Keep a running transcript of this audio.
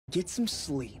Get some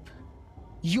sleep.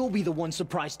 You'll be the one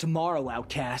surprised tomorrow,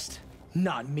 outcast.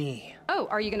 Not me. Oh,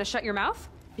 are you gonna shut your mouth?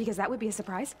 Because that would be a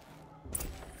surprise.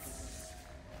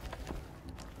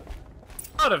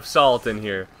 A lot of salt in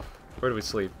here. Where do we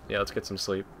sleep? Yeah, let's get some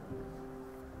sleep.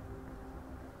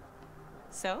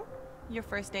 So, your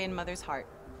first day in Mother's heart.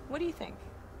 What do you think?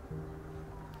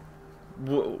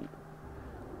 Whoa.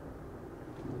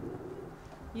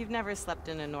 You've never slept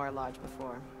in a Nora lodge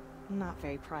before. Not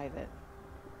very private.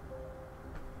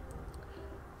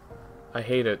 I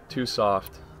hate it. Too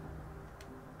soft.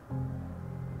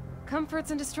 Comforts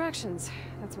and distractions.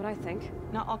 That's what I think.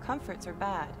 Not all comforts are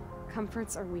bad.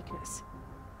 Comforts are weakness.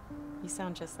 You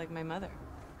sound just like my mother.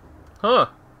 Huh.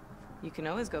 You can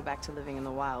always go back to living in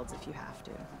the wilds if you have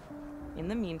to. In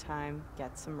the meantime,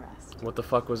 get some rest. What the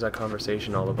fuck was that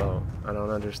conversation all about? I don't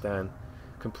understand.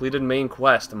 Completed main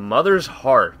quest. Mother's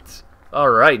heart.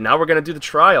 Alright, now we're gonna do the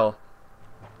trial.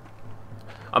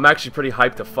 I'm actually pretty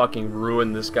hyped to fucking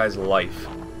ruin this guy's life.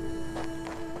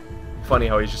 Funny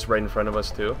how he's just right in front of us,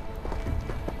 too.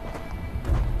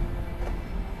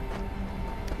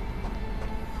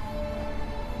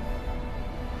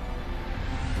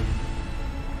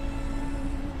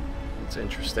 It's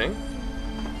interesting.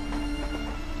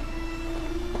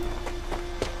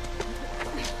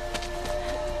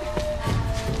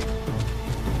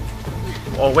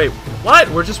 Oh, wait. What?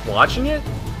 We're just watching it?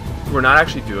 We're not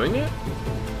actually doing it?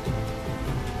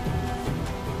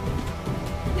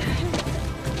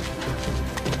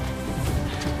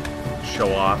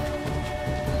 Show off.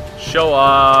 Show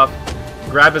off.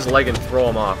 Grab his leg and throw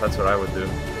him off. That's what I would do.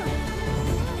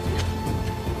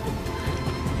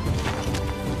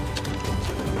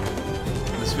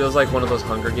 This feels like one of those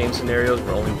Hunger Games scenarios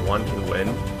where only one can win.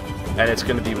 And it's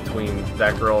gonna be between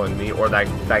that girl and me, or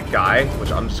that guy,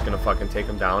 which I'm just gonna fucking take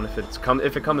him down. If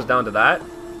it comes down to that,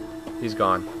 he's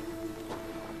gone.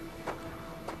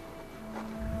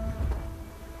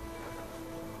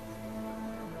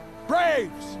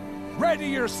 Braves! Ready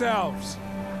yourselves!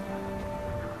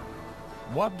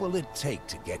 What will it take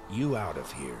to get you out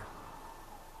of here?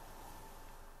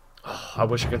 Oh, I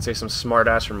wish I could say some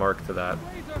smart-ass remark to that.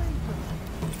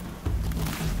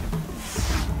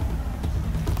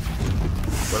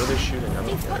 What are they shooting? I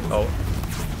don't care. Oh.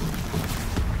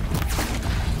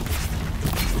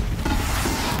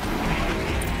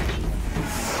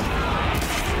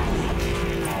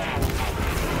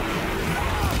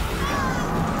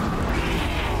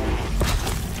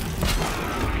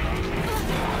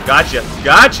 Gotcha.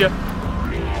 Gotcha.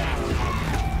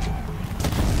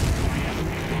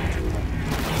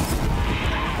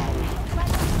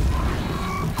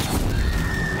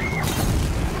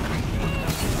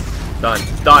 Done.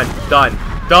 Done. Done.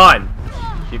 Done.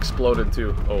 He exploded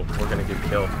too. Oh, we're gonna get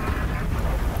killed.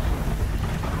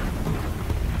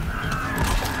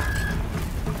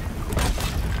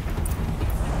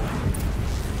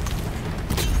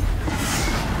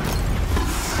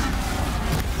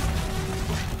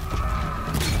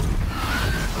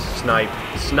 Snipe.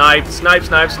 Snipe. Snipe.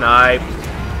 Snipe. Snipe.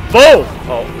 Boom!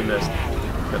 Oh, we missed.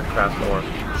 Gotta craft more.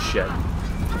 Shit.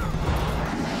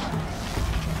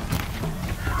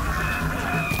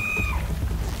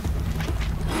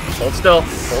 Hold still.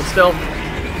 Hold still.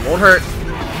 Won't hurt.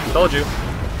 Told you.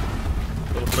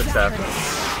 Little quick tap.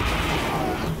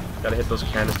 Gotta hit those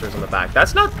canisters on the back.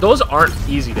 That's not... Those aren't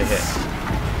easy to hit.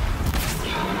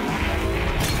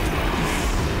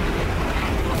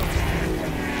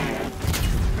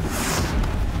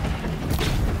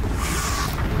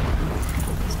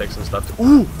 Let's take some stuff to...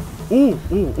 Ooh! Ooh!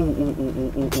 Ooh! Ooh! Ooh!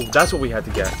 Ooh! Ooh! Ooh! That's what we had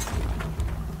to get.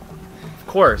 Of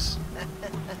course.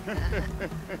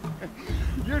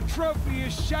 Your trophy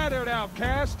is shattered,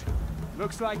 outcast.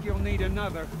 Looks like you'll need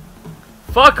another.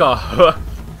 Fuck off.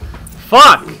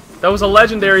 Fuck! That was a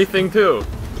legendary thing too.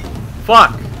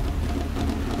 Fuck!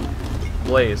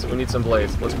 Blaze. We need some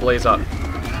blaze. Let's blaze up.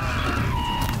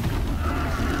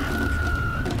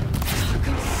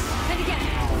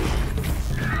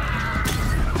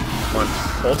 Come on.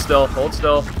 Hold still. Hold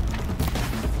still.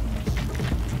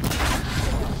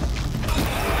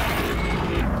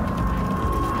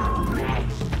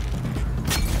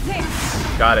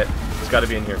 Got it. It's got to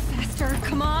be in here. Faster,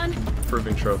 come on.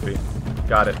 Proving trophy.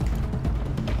 Got it.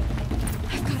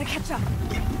 I've got to catch up.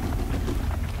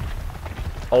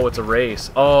 Oh, it's a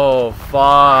race. Oh,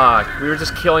 fuck. We were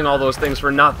just killing all those things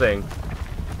for nothing.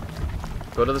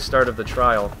 Go to the start of the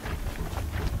trial.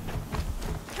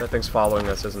 That thing's following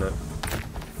us, isn't it?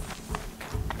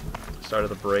 Start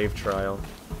of the Brave trial.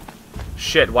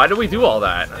 Shit, why did we do all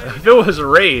that? If it was a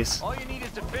race. All you need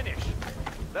is to finish.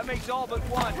 That makes all but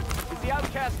one. Is the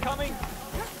outcast coming?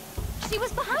 She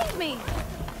was behind me.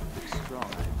 Strong.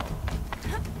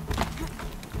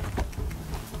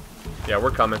 Yeah, we're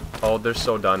coming. Oh, they're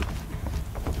so done.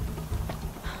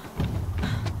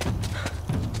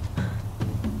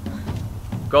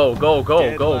 Go, go, go,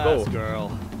 Dead go, last, go.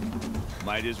 girl.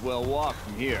 Might as well walk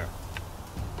from here.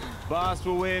 Boss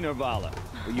will win or Vala,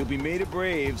 but you'll be made a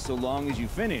brave so long as you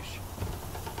finish.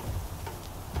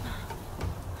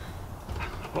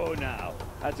 Oh, now,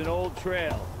 that's an old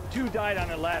trail. 2 died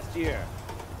on it last year.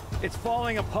 It's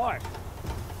falling apart.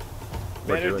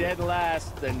 We're Better doing dead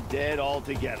last than dead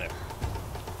altogether.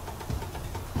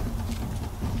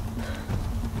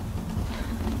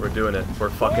 We're doing it.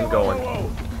 We're fucking going. Whoa, whoa.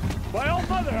 My old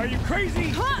mother, are you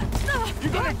crazy?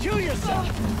 You're gonna kill yourself.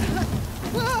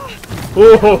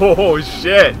 Oh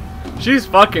shit! She's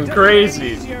fucking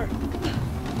crazy.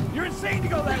 You're insane to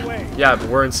go that way. Yeah, but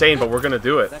we're insane, but we're gonna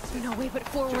do it. No way but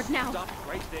forward now. Stop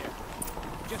right there.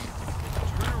 Just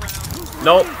turn around.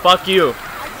 Nope, fuck you. I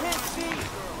can't see.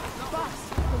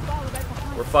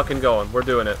 We're fucking going. We're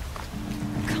doing it.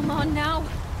 Come on now.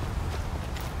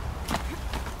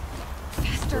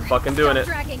 Faster. We're fucking doing Stop it.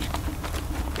 Dragging.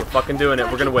 We're fucking doing it.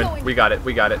 We're gonna win. We got it.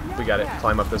 We got it. We got it.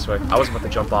 Climb up this way. I was about to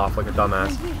jump off like a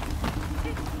dumbass.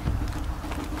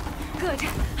 Good.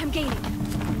 I'm gaining.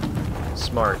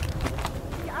 Smart.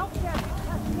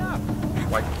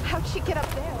 Like, How'd she get up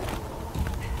there?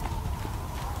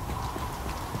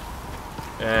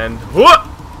 and whoop!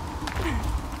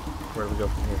 Where do we go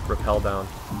from here? Rappel down.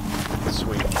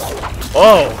 Sweet.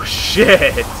 Oh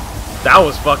shit! That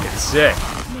was fucking sick.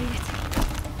 Made it.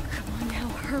 Come on now,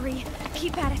 hurry.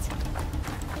 Keep at it.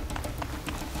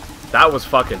 That was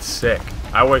fucking sick.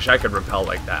 I wish I could rappel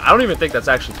like that. I don't even think that's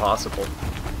actually possible.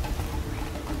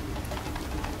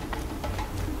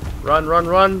 Run, run,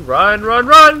 run, run, run,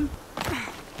 run!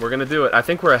 We're gonna do it. I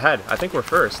think we're ahead. I think we're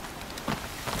first.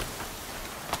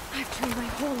 I've trained my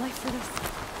whole life for this.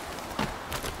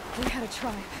 We had a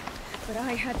tribe, but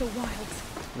I had the wilds.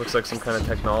 Looks like some kind of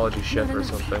technology shit Not or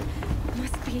enough. something.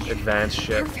 Must be Advanced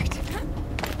shit. perfect.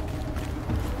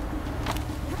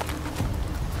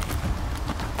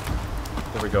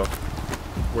 There we go.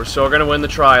 We're so gonna win the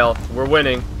trial. We're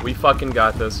winning. We fucking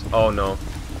got this. Oh no.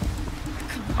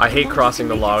 I hate crossing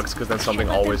the logs because then something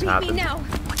always happens.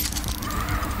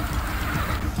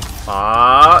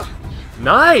 Ah,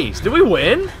 nice. Did we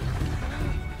win?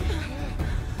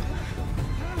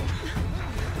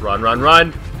 Run, run,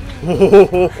 run.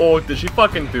 Oh, did she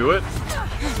fucking do it?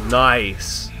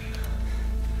 Nice.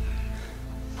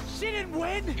 She didn't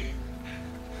win!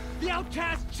 The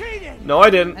outcast cheated! No,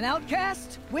 I didn't. An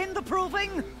outcast? Win the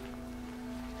proving?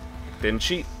 Didn't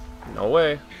cheat. No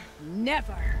way.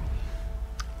 Never.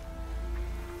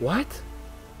 What?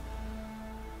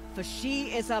 For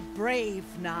she is a brave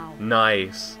now.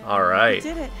 Nice. All You right.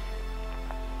 did it.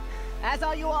 As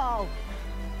are you all.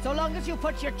 So long as you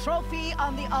put your trophy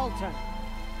on the altar.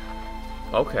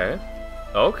 Okay.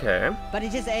 Okay. But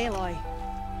it is Aloy.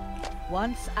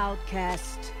 Once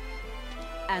outcast,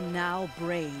 and now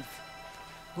brave,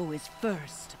 who is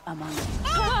first among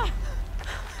us.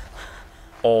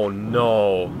 Oh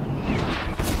no.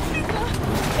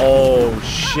 Oh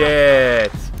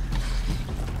shit.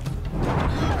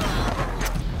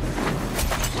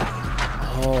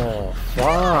 Oh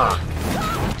fuck.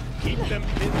 Keep them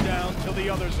pinned down till the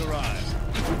others arrive.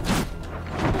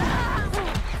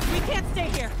 We can't stay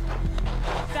here.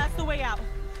 That's the way out.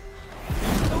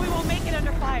 But we won't make it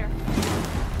under fire.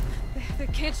 They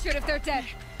can't shoot if they're dead.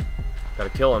 Gotta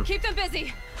kill him. Keep them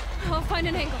busy. I'll find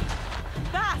an angle.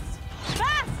 Fast!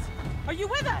 Fast! Are you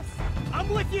with us? I'm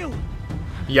with you!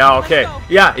 Yeah, okay. Let's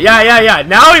go. Yeah.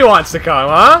 Now he wants to come,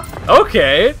 huh?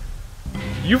 Okay.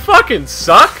 You fucking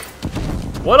suck.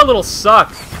 What a little suck.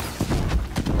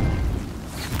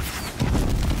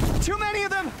 Too many of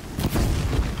them!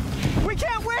 We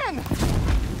can't win!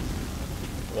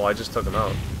 Well, I just took them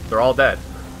out. They're all dead.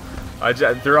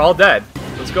 They're all dead.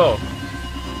 Let's go.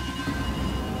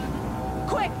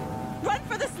 Quick! Run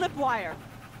for the slip wire!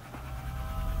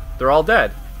 They're all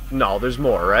dead. No, there's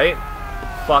more, right?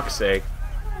 Fuck's sake.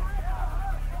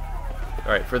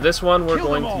 Alright, for this one, we're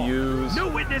going to use... No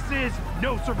witnesses,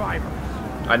 no survivors.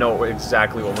 I know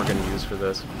exactly what we're going to use for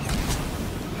this.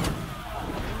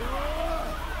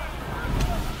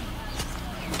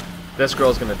 This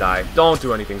girl's going to die. Don't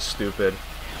do anything stupid.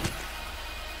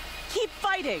 Keep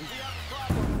fighting!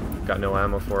 Got no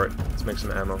ammo for it. Let's make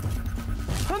some ammo.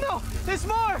 Oh no! There's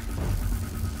more!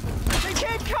 They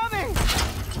keep coming!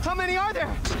 How many are there?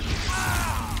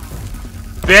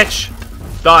 Bitch!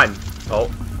 Done! Oh,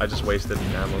 I just wasted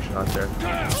an ammo shot there.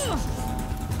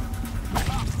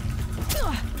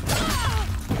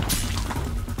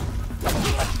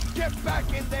 Get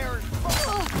back in there.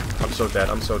 I'm so dead.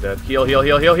 I'm so dead. Heal, heal,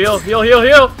 heal, heal, heal, heal, heal,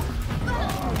 heal!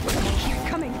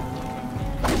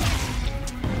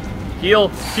 Heal!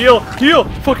 Heal! Heal!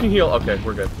 Fucking heal! Okay,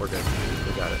 we're good. We're good.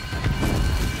 We got it.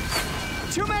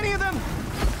 Too many of them!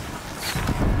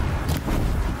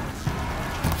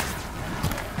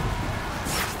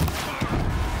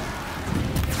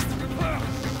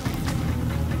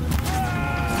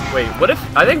 Wait, what if...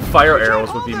 I think fire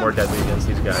arrows would be more deadly against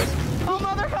these guys. Oh,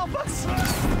 mother, help us!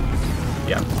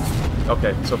 Yeah.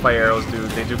 Okay, so fire arrows do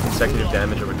consecutive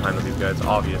damage over time on these guys,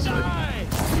 obviously.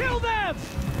 Kill them!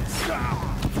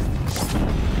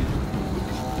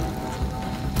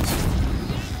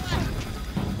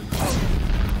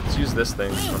 Let's use this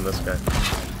thing on this guy.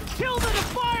 Kill the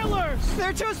defilers!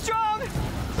 They're too strong!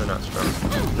 They're not strong.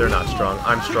 They're not strong.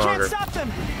 I'm We stronger. can't stop them!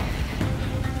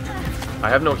 I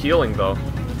have no healing, though.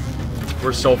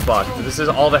 We're so fucked. This is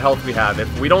all the health we have.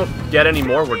 If we don't get any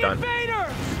more, we're done.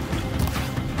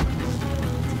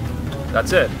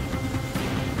 That's it.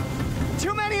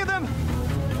 Too many of them!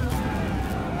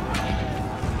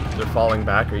 They're falling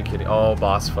back. Are you kidding? Oh,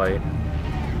 boss fight.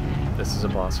 This is a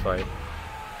boss fight.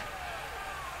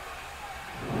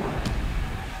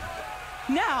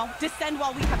 Now, descend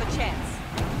while we have a chance.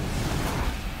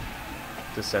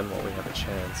 Descend while we have a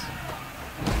chance.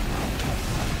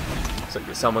 It's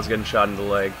like someone's getting shot in the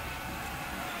leg.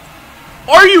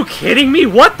 Are you kidding me?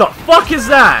 What the fuck is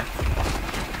that?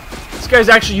 This guy's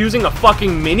actually using a fucking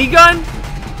minigun?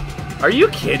 Are you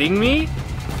kidding me?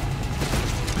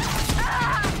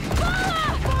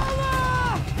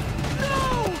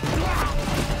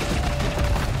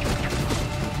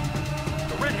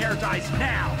 The red hair dies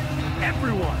now!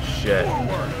 Everyone! Shit.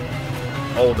 Forward!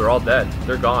 Oh, they're all dead.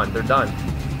 They're gone. They're done.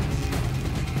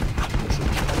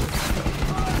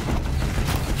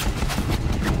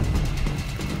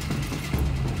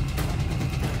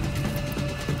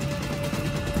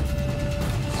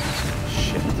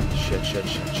 Shit.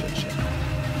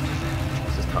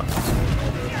 This is tough.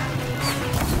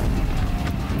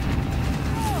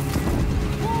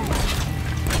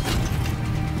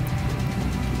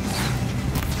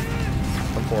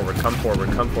 Come forward, come forward,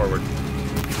 come forward.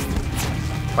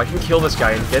 If I can kill this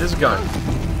guy and get his gun,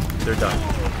 they're done.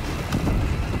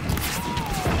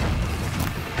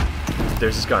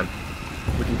 There's his gun.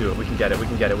 We can do it, we can get it, we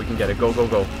can get it, we can get it. Go, go,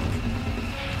 go.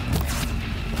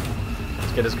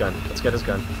 Let's get his gun. Let's get his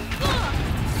gun.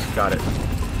 Got it.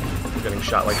 We're getting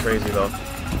shot like crazy, though.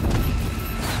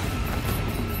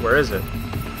 Where is it?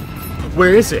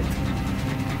 Where is it?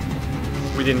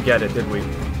 We didn't get it, did we?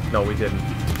 No, we didn't.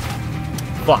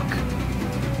 Fuck.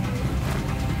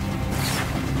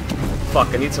 Fuck,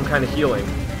 I need some kind of healing.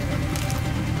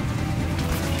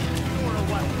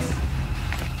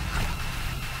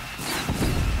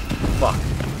 Fuck.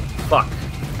 Fuck.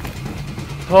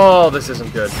 Oh, this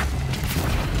isn't good.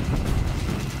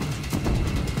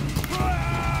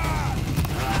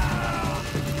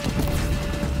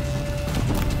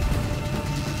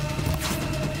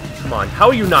 Come on, how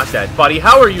are you not dead, buddy?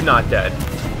 How are you not dead?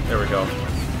 There we go.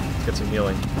 Let's get some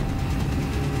healing.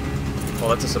 Well,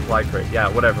 that's a supply crate. Yeah,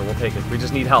 whatever, we'll take it. We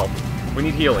just need help. We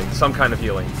need healing, some kind of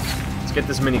healing. Let's get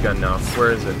this minigun now.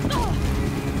 Where is it?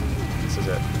 This is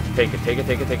it. Take it, take it,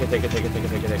 take it, take it, take it, take it, take it,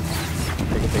 take it, take it.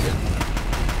 Take it, take it.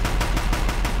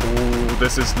 Ooh,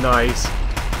 this is nice.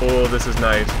 Oh, this is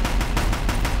nice.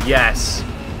 Yes.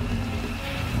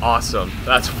 Awesome.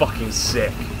 That's fucking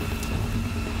sick.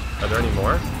 Are there any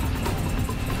more?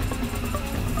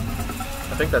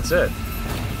 I think that's it.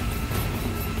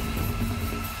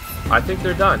 I think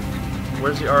they're done.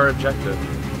 Where's our objective?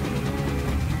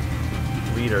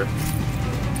 Leader.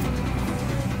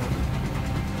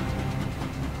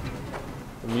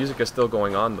 The music is still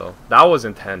going on, though. That was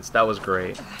intense. That was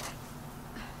great.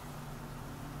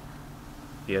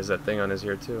 He has that thing on his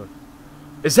ear, too.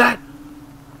 Is that...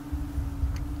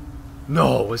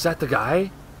 No, is that the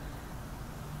guy?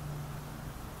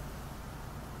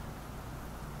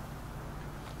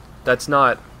 That's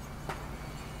not...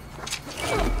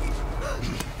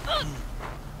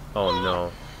 Oh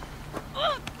no.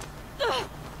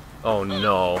 Oh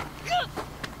no.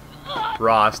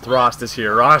 Rost is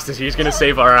here. Rost is here. He's gonna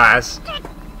save our ass.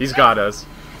 He's got us.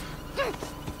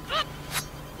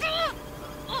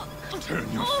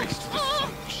 Turn your face to the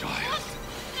sun, child.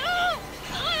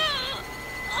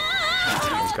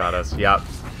 He's got us. Yep.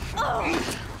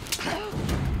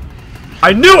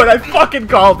 I knew it! I fucking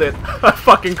called it! I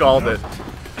fucking called it.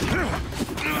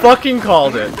 Fucking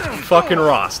called it. Fucking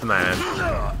Rost, man.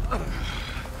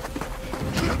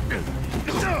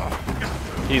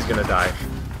 He's gonna die.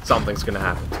 Something's gonna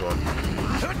happen to him.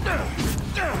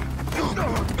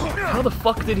 How the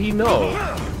fuck did he know?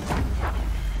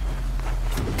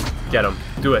 Get him.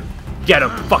 Do it. Get him.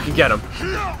 Fucking get him.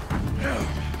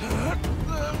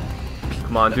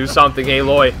 Come on, do something,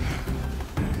 Aloy.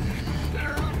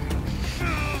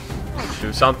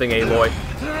 Do something, Aloy.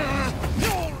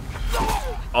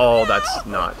 Oh, that's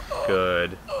not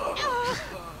good.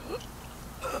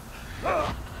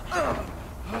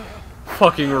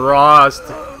 Fucking Rost.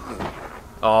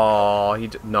 Oh,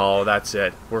 no, that's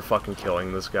it. We're fucking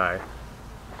killing this guy.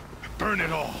 Burn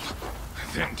it all,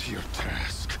 then to your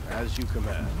task. As you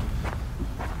command.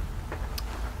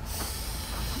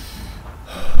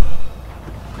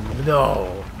 No.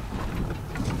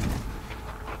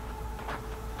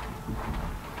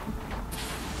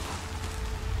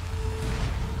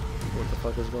 What the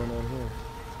fuck is going on here?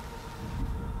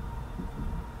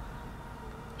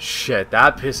 Shit,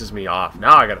 that pisses me off.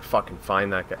 Now I gotta fucking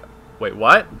find that guy. Wait,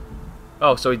 what?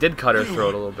 Oh, so he did cut her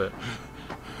throat a little bit.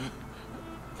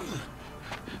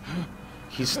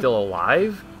 He's still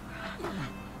alive?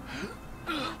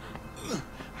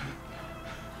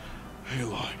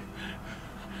 Aloy.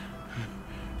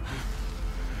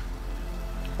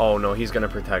 Oh no, he's gonna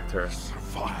protect her.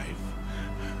 Survive.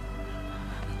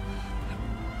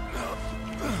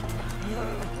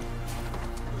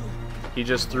 He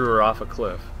just threw her off a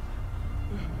cliff.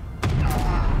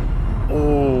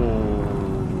 Oh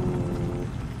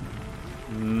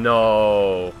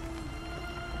no.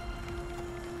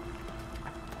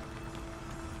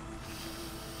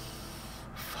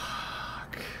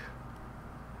 Fuck.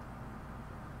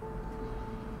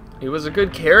 He was a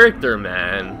good character,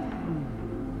 man.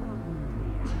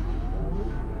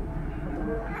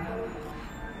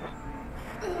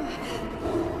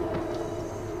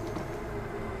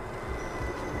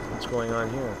 What's going on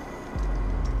here?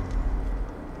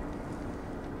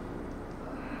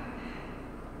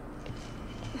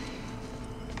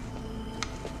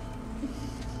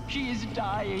 She is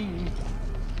dying.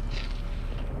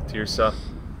 Tirsa.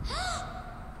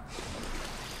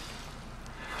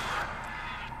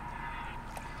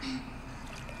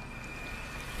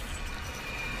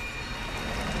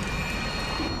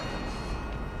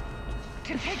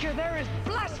 To take her there is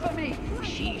blasphemy.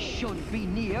 She should be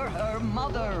near her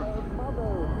mother.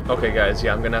 Okay, guys,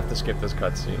 yeah, I'm gonna have to skip this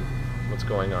cutscene. What's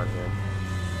going on here?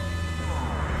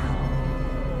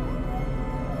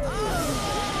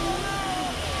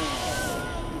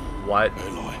 What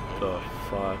Aloy, the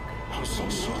fuck? I'm so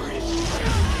sorry.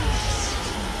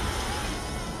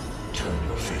 Turn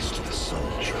your face to the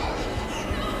sun, child.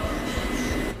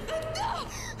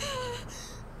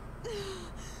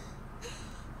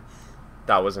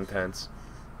 That was intense.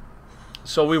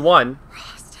 So we won,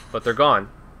 but they're gone.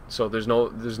 So there's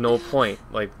no point.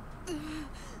 Like,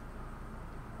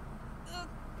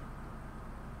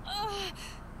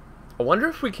 I wonder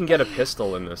if we can get a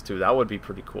pistol in this too. That would be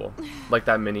pretty cool, like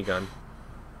that minigun.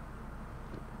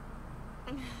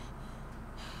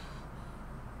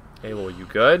 Hey, well, you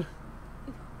good?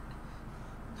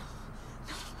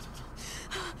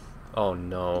 Oh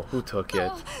no, who took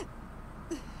it?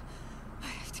 I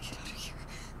have to get out of here.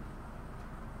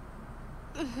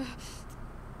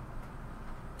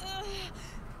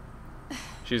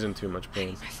 She's in too much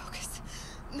pain. My focus.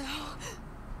 No.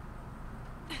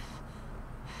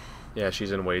 Yeah,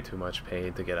 she's in way too much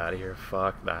pain to get out of here.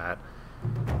 Fuck that.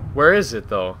 Where is it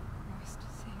though?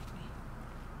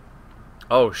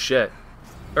 Oh shit.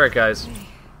 Alright guys.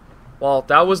 Well,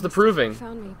 that was the proving.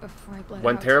 Found me before I bled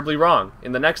Went out. terribly wrong.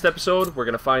 In the next episode, we're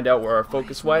gonna find out where our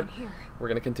focus went. We're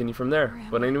gonna continue from there.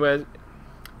 But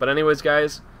anyways,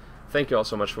 guys, thank you all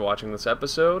so much for watching this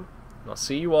episode. And I'll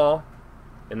see you all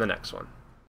in the next one.